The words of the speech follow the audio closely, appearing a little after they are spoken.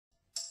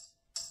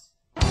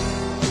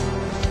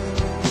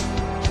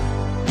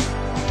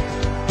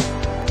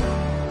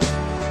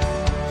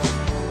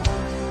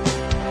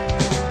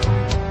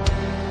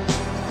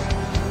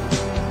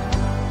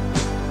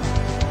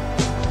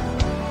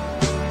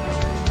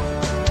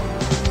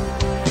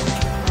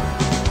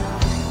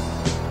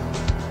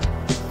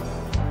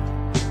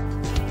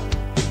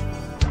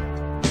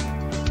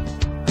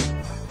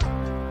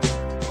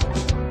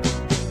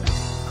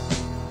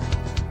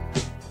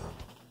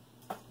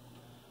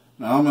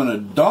going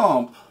to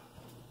dump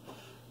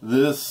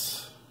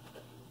this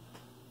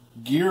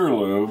gear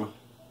lube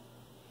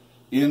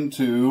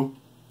into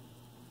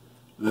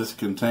this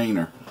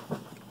container.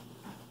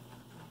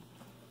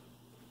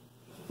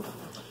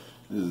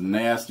 This is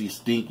nasty,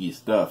 stinky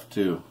stuff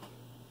too.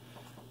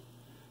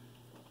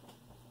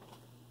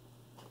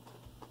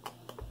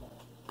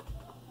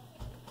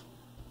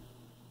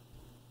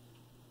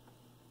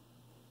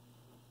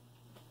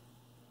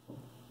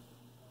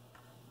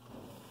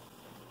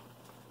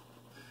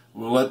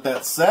 We'll let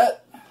that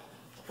set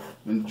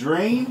and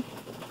drain,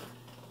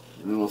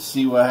 and we'll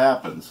see what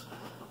happens.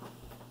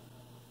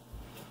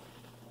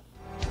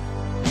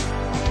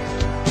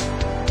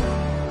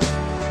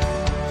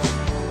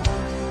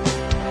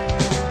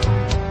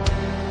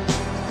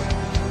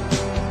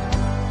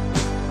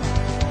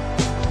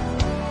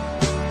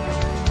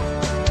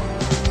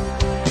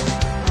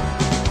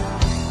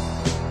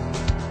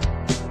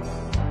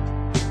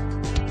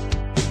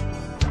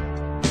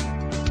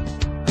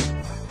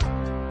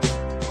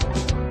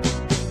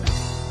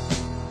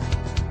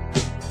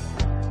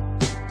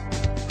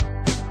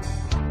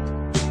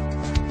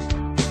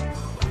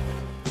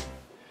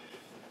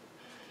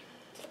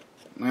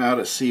 Now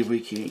to see if we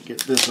can't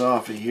get this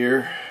off of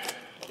here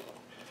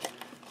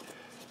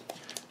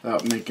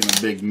without making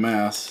a big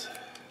mess.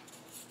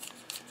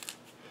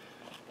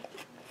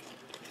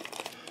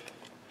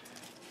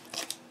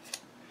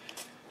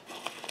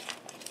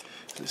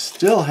 I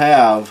still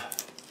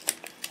have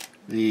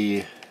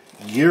the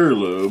gear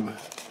lube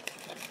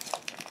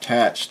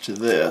attached to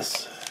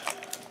this.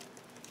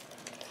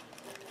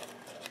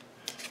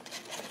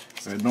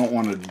 I don't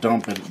want to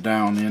dump it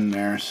down in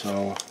there,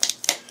 so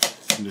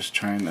I'm just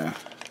trying to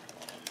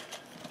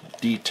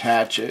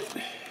detach it.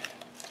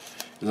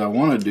 What I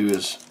want to do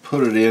is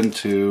put it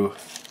into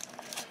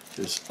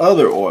this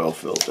other oil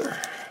filter,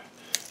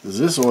 because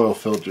this oil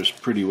filter is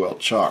pretty well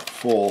chock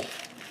full.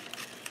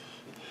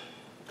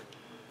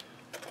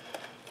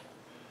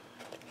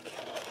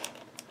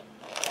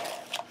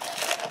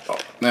 Oh,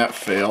 that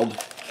failed.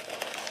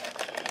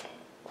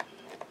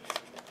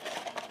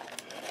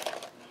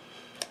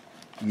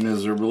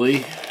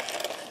 Miserably.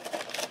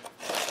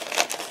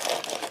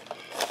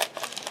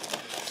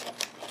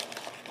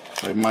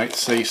 I might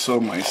say so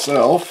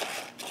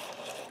myself.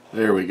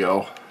 There we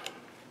go.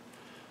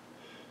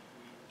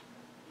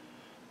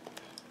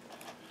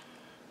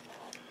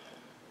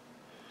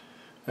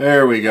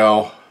 There we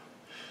go.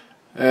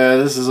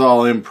 This is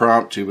all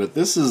impromptu, but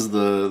this is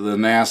the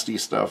nasty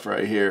stuff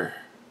right here.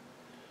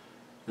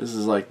 This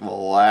is like the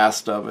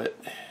last of it.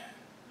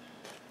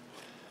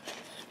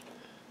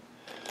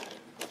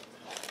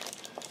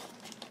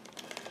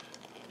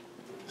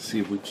 See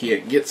if we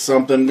can't get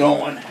something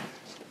going.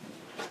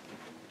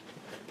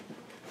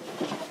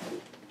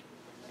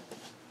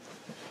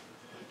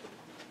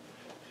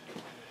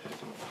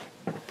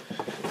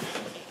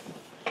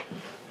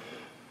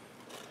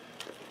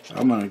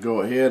 I'm going to go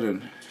ahead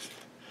and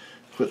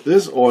put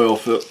this oil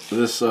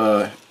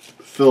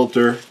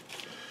filter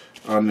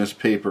on this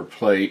paper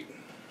plate.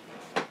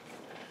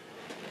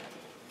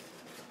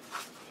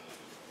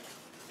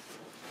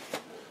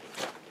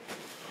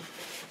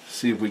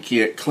 See if we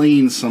can't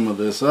clean some of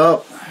this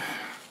up.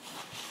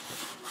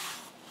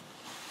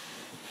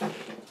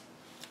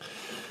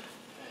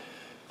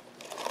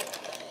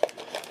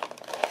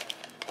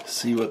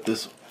 See what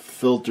this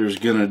filter is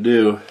going to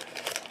do.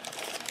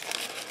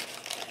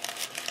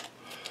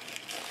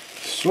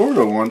 Sort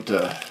of want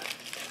to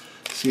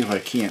see if I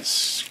can't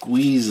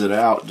squeeze it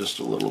out just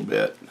a little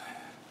bit.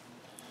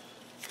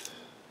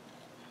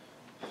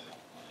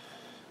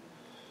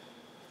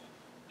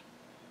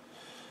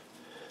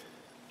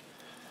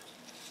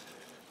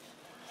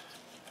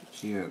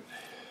 Can't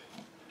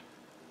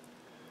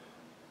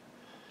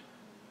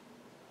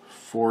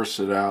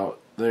force it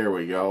out. There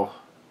we go.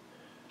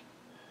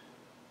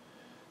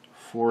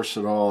 Force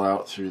it all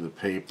out through the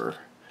paper.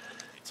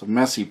 It's a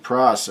messy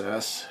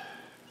process.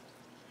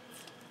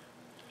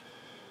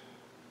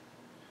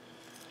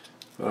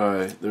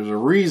 There's a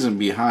reason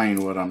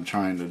behind what I'm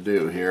trying to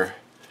do here.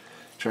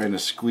 Trying to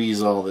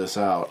squeeze all this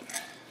out.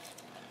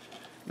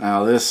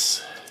 Now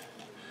this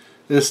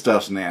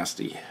stuff's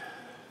nasty.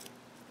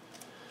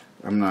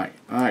 I'm not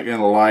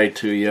gonna lie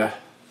to you.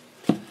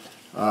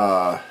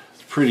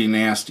 It's pretty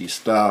nasty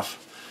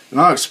stuff, and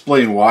I'll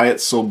explain why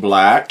it's so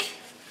black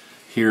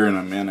here in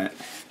a minute.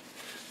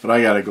 But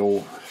I gotta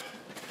go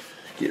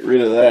get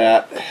rid of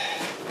that.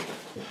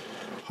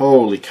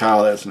 Holy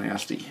cow, that's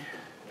nasty.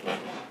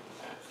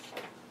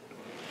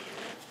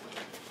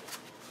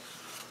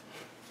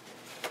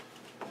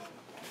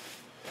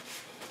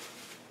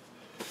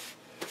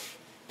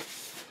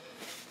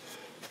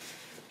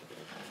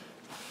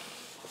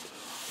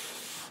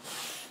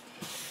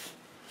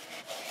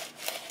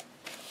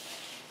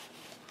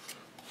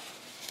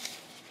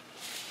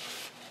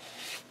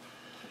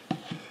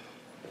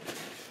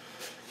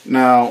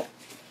 Now,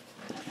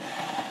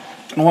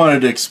 I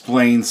wanted to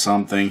explain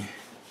something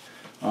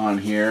on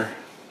here,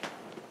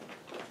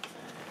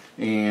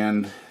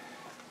 and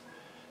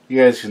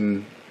you guys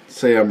can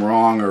say I'm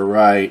wrong or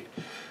right,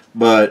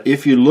 But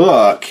if you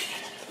look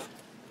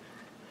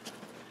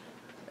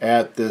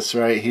at this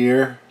right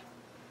here,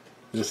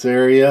 this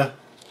area,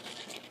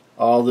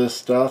 all this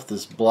stuff,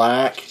 this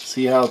black,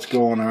 see how it's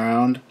going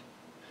around?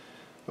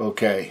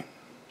 Okay,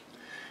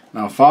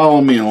 now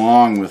follow me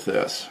along with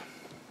this.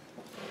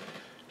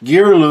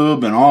 Gear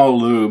lube and all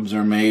lubes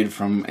are made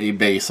from a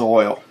base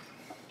oil.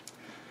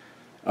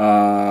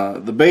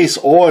 The base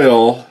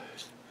oil,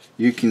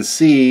 you can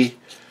see,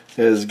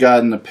 has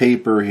gotten the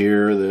paper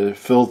here, the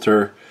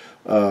filter,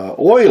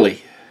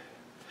 oily.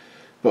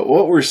 But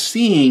what we're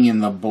seeing in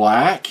the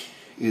black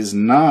is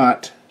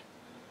not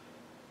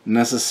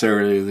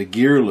necessarily the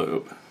gear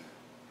lube.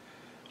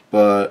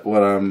 But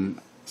what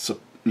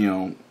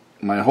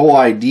my whole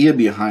idea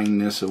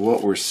behind this, of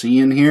what we're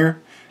seeing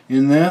here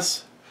in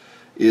this,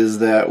 is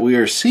that we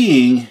are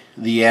seeing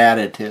the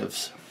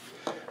additives,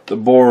 the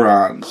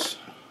borons,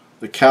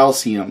 the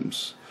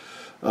calciums,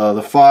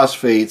 the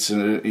phosphates,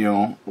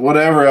 and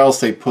whatever else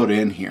they put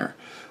in here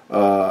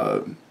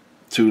to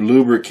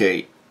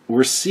lubricate.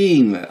 We're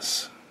seeing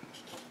this,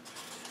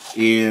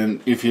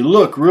 and if you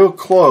look real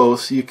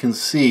close, you can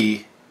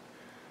see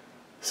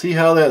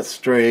how that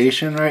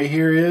striation right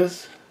here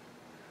is.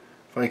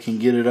 If I can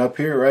get it up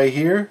here, right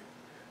here,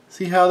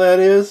 see how that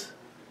is?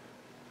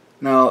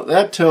 Now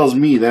that tells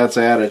me that's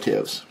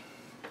additives.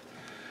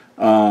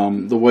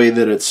 The way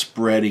that it's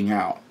spreading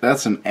out,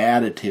 that's an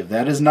additive.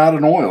 That is not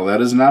an oil.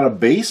 That is not a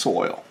base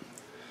oil.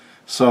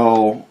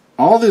 So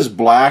all this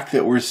black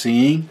that we're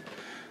seeing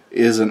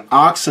is an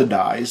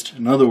oxidized,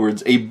 in other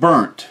words, a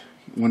burnt.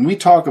 When we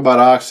talk about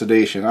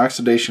oxidation,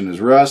 oxidation is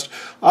rust.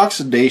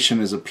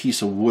 Oxidation is a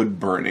piece of wood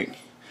burning,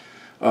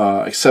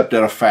 except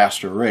at a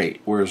faster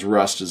rate, whereas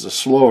rust is a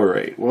slower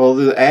rate. Well,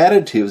 the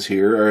additives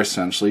here are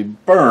essentially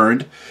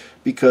burned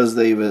because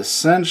they've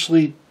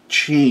essentially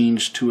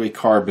changed to a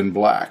carbon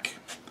black.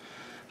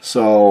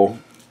 So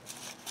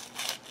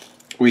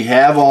we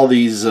have all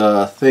these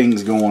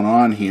things going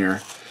on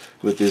here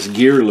with this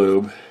gear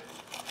lube,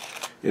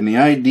 and the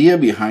idea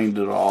behind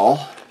it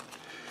all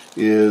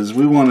is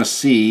we want to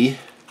see,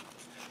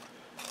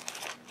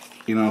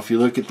 if you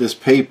look at this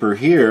paper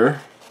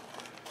here,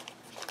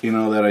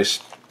 that I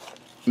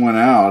went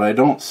out, I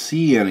don't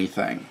see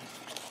anything.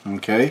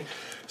 Okay,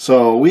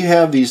 so we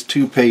have these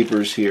two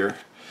papers here,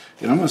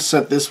 and I'm going to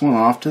set this one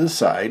off to the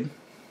side,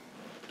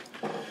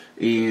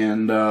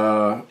 and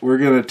we're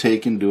going to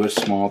take and do a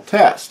small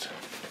test.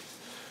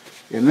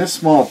 And this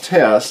small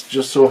test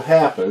just so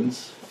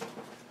happens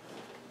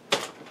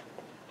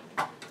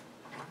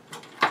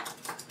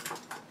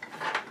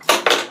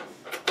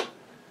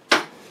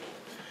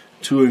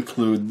to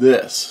include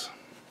this.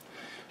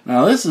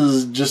 Now this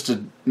is just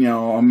a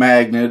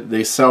magnet.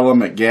 They sell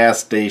them at gas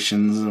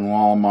stations and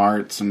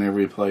Walmarts and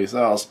every place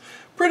else.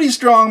 Pretty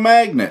strong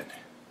magnet.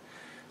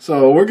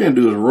 So what we're going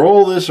to do is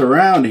roll this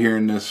around here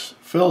in this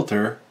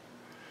filter,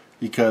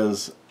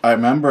 because I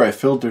remember I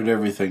filtered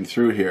everything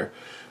through here.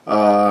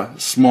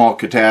 Small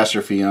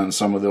catastrophe on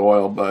some of the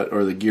oil,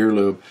 or the gear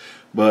lube.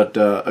 But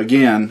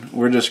again,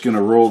 we're just going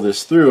to roll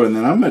this through, and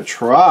then I'm going to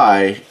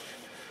try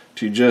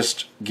to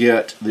just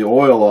get the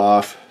oil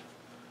off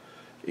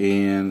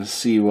and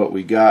see what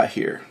we got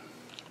here.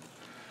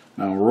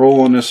 Now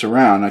rolling this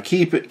around. Now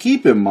keep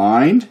in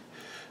mind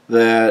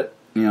that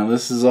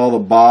this is all the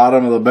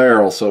bottom of the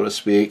barrel, so to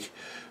speak,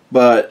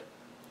 but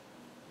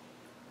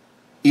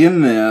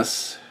in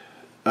this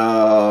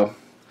oil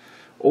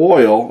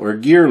or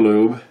gear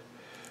lube,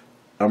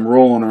 I'm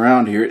rolling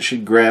around here, it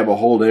should grab a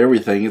hold of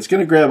everything. It's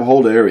going to grab a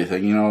hold of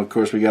everything. Of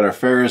course we got our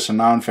ferrous and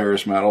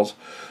non-ferrous metals,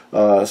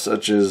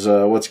 such as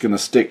what's going to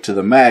stick to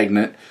the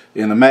magnet,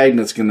 and the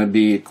magnet's going to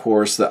be, of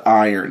course, the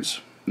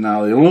irons.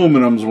 Now the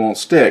aluminums won't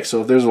stick,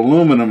 so if there's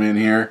aluminum in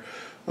here,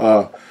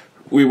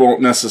 we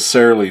won't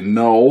necessarily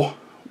know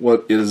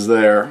what is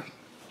there.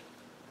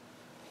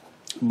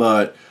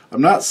 But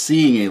I'm not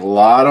seeing a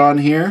lot on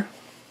here.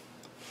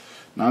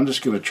 Now I'm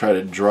just going to try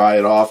to dry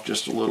it off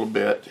just a little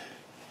bit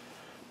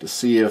to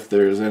see if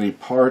there's any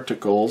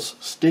particles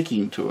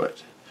sticking to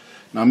it.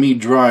 Now me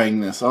drying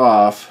this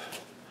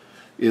off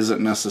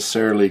isn't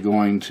necessarily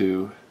going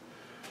to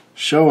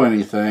show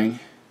anything,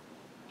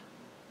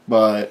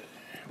 but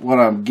what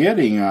I'm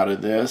getting out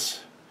of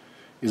this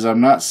is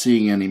I'm not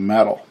seeing any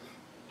metal.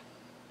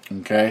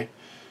 Okay?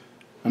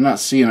 I'm not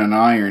seeing an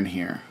iron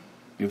here.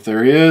 If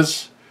there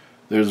is,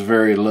 there's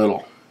very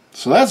little.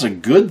 So that's a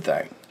good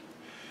thing.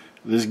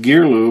 This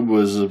gear lube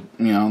was, the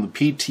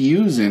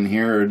PTUs in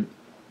here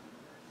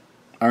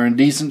are in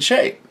decent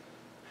shape.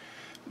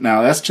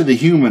 Now that's to the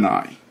human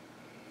eye.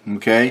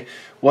 Okay?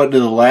 What do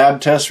the lab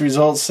test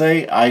results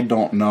say? I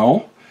don't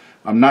know.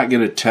 I'm not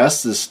going to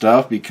test this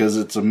stuff because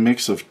it's a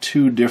mix of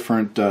two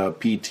different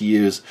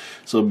PTUs,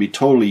 so it'd be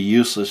totally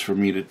useless for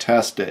me to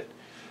test it.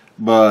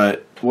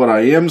 But what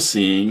I am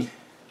seeing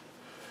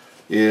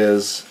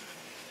is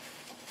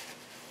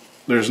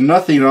there's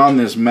nothing on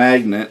this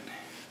magnet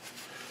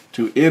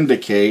to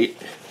indicate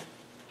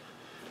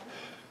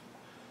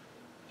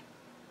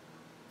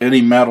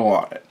any metal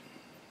on it.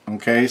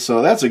 Okay,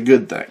 so that's a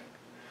good thing.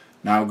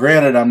 Now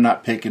granted, I'm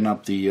not picking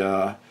up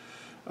the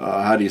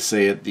how do you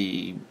say it,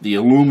 the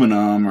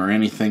aluminum or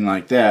anything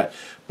like that.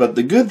 But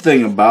the good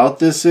thing about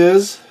this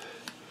is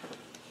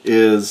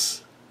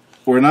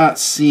we're not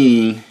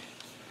seeing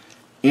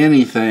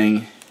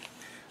anything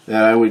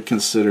that I would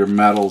consider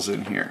metals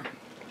in here.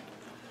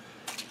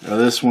 Now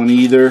this one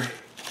either,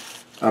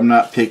 I'm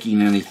not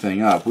picking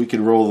anything up. We could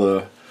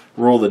roll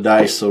the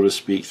dice, so to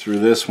speak, through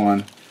this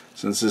one,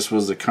 since this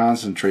was the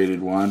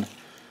concentrated one.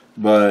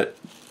 But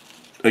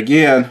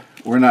again,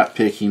 we're not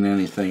picking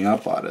anything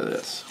up out of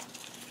this.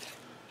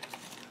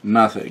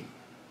 Nothing.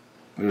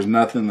 There's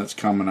nothing that's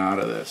coming out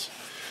of this.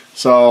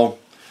 So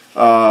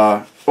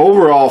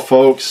overall,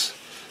 folks,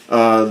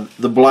 the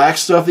black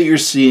stuff that you're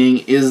seeing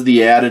is the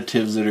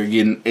additives that are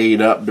getting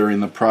ate up during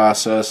the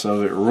process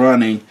of it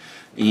running,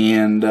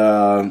 and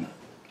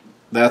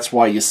that's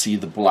why you see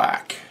the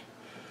black.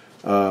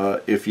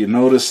 If you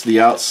notice, the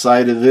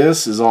outside of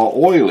this is all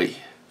oily.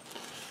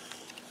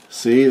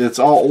 See, that's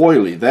all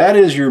oily. That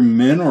is your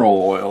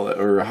mineral oil,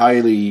 or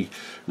highly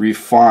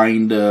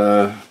refined,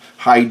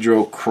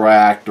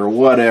 hydrocracked, or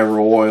whatever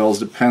oils.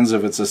 Depends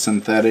if it's a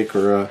synthetic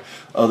or a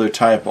other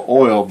type of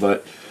oil.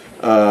 But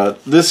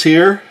this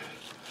here,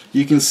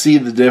 you can see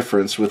the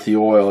difference with the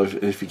oil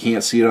if you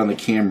can't see it on the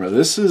camera.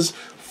 This is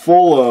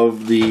full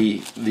of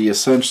the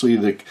essentially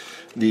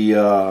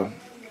the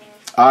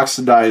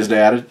oxidized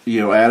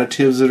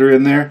additives that are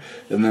in there,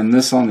 and then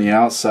this on the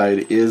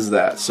outside is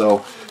that.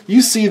 So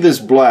you see this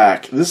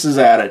black, this is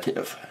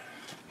additive.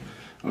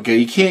 Okay,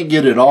 you can't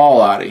get it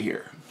all out of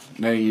here.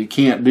 Now you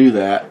can't do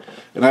that,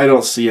 and I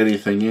don't see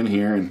anything in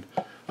here, and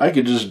I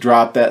could just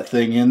drop that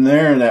thing in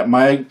there, that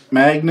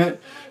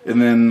magnet,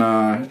 and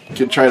then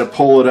could try to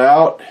pull it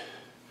out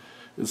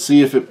and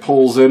see if it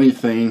pulls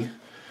anything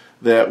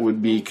that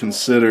would be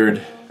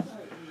considered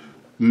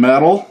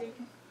metal.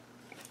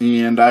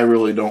 And I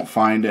really don't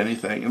find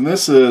anything. And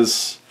this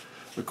is,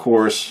 of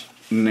course,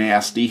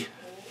 nasty.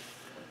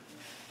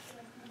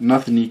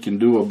 Nothing you can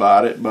do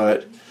about it,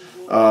 but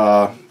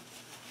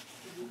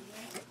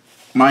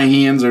my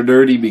hands are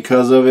dirty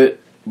because of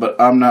it, but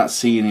I'm not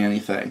seeing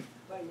anything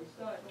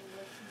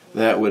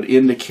that would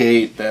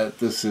indicate that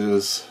this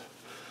is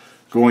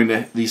going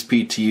to, these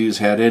PTUs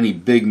had any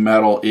big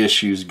metal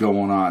issues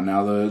going on.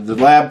 Now the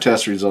lab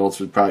test results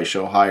would probably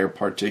show higher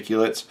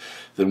particulates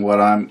than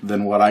what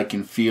I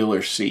can feel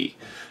or see.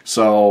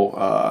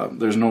 So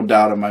there's no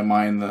doubt in my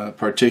mind the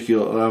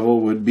particulate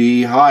level would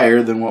be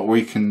higher than what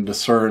we can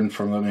discern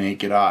from the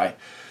naked eye.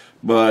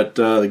 But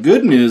the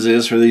good news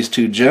is for these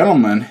two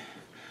gentlemen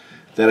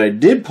that I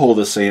did pull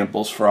the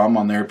samples from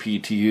on their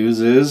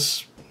PTUs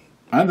is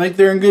I think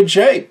they're in good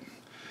shape.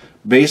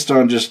 Based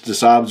on just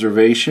this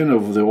observation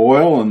of the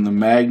oil and the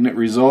magnet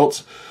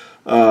results,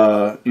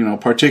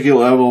 particulate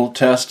level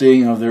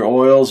testing of their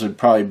oils would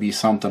probably be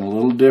something a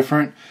little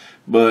different.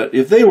 But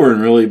if they were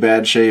in really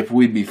bad shape,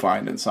 we'd be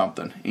finding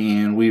something,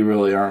 and we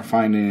really aren't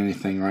finding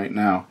anything right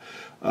now.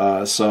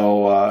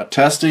 So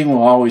testing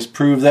will always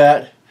prove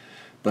that.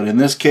 But in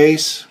this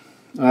case,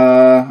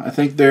 I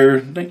think they're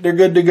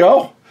good to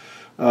go.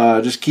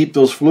 Just keep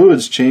those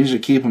fluids changed to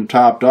keep them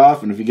topped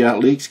off, and if you got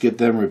leaks, get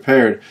them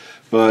repaired.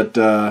 But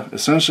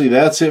essentially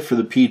that's it for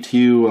the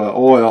PTU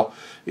oil.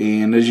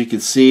 And as you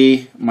can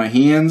see, my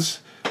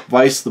hands,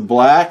 vice the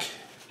black,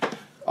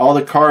 all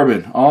the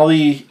carbon, all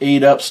the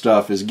ate up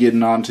stuff is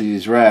getting onto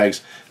these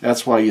rags.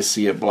 That's why you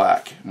see it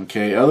black.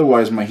 Okay,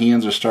 otherwise my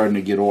hands are starting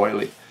to get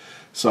oily.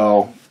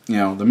 So,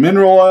 the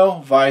mineral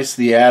oil, vice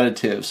the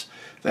additives.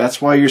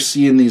 That's why you're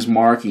seeing these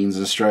markings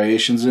and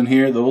striations in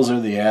here. Those are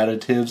the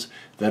additives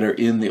that are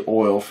in the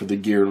oil for the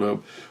gear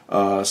lube.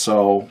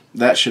 So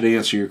that should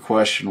answer your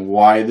question,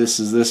 why this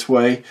is this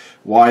way,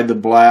 why the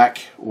black,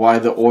 why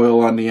the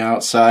oil on the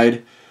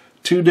outside.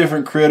 Two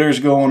different critters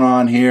going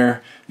on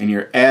here, and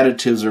your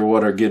additives are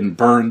what are getting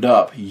burned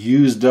up,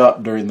 used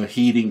up during the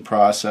heating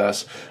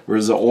process,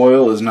 whereas the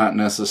oil is not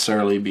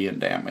necessarily being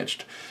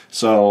damaged.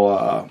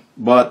 So,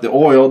 but the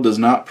oil does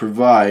not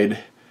provide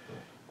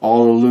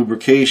all the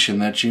lubrication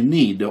that you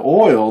need. The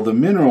oil, the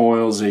mineral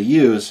oils they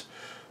use,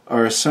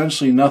 are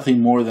essentially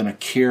nothing more than a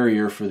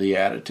carrier for the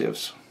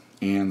additives.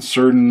 And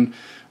certain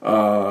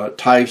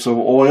types of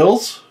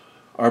oils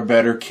are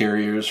better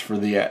carriers for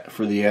the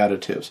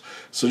additives.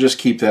 So just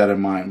keep that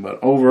in mind. But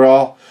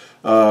overall,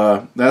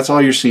 that's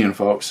all you're seeing,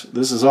 folks.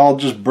 This is all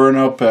just burn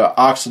up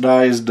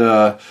oxidized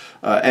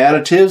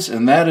additives,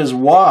 and that is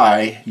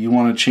why you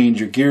want to change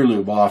your gear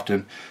lube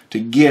often, to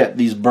get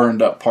these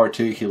burned up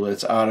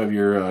particulates out of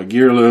your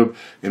gear lube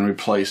and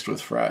replaced with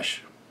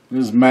fresh.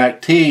 This is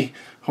MACT.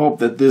 Hope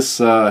that this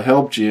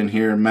helped you in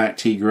here in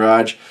MACT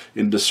Garage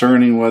in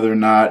discerning whether or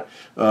not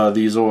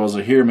these oils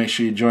are here. Make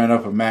sure you join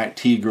up a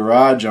MACT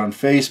Garage on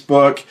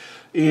Facebook,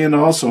 and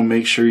also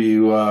make sure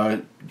you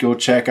go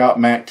check out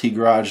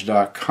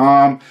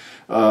MACTgarage.com.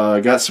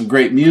 Got some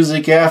great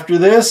music after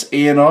this,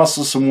 and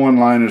also some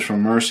one-liners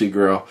from Mercy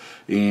Girl.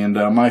 And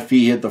my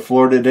feet hit the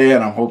floor today,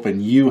 and I'm hoping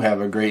you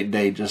have a great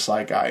day just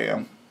like I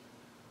am.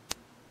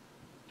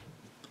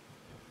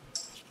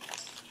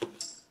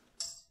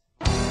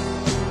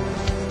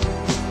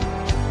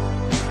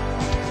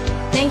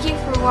 Thank you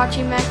for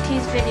watching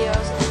MACT's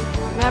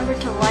videos, and remember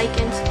to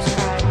like and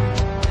subscribe.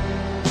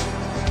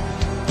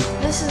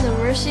 This is a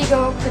Mercy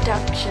Go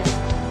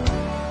production.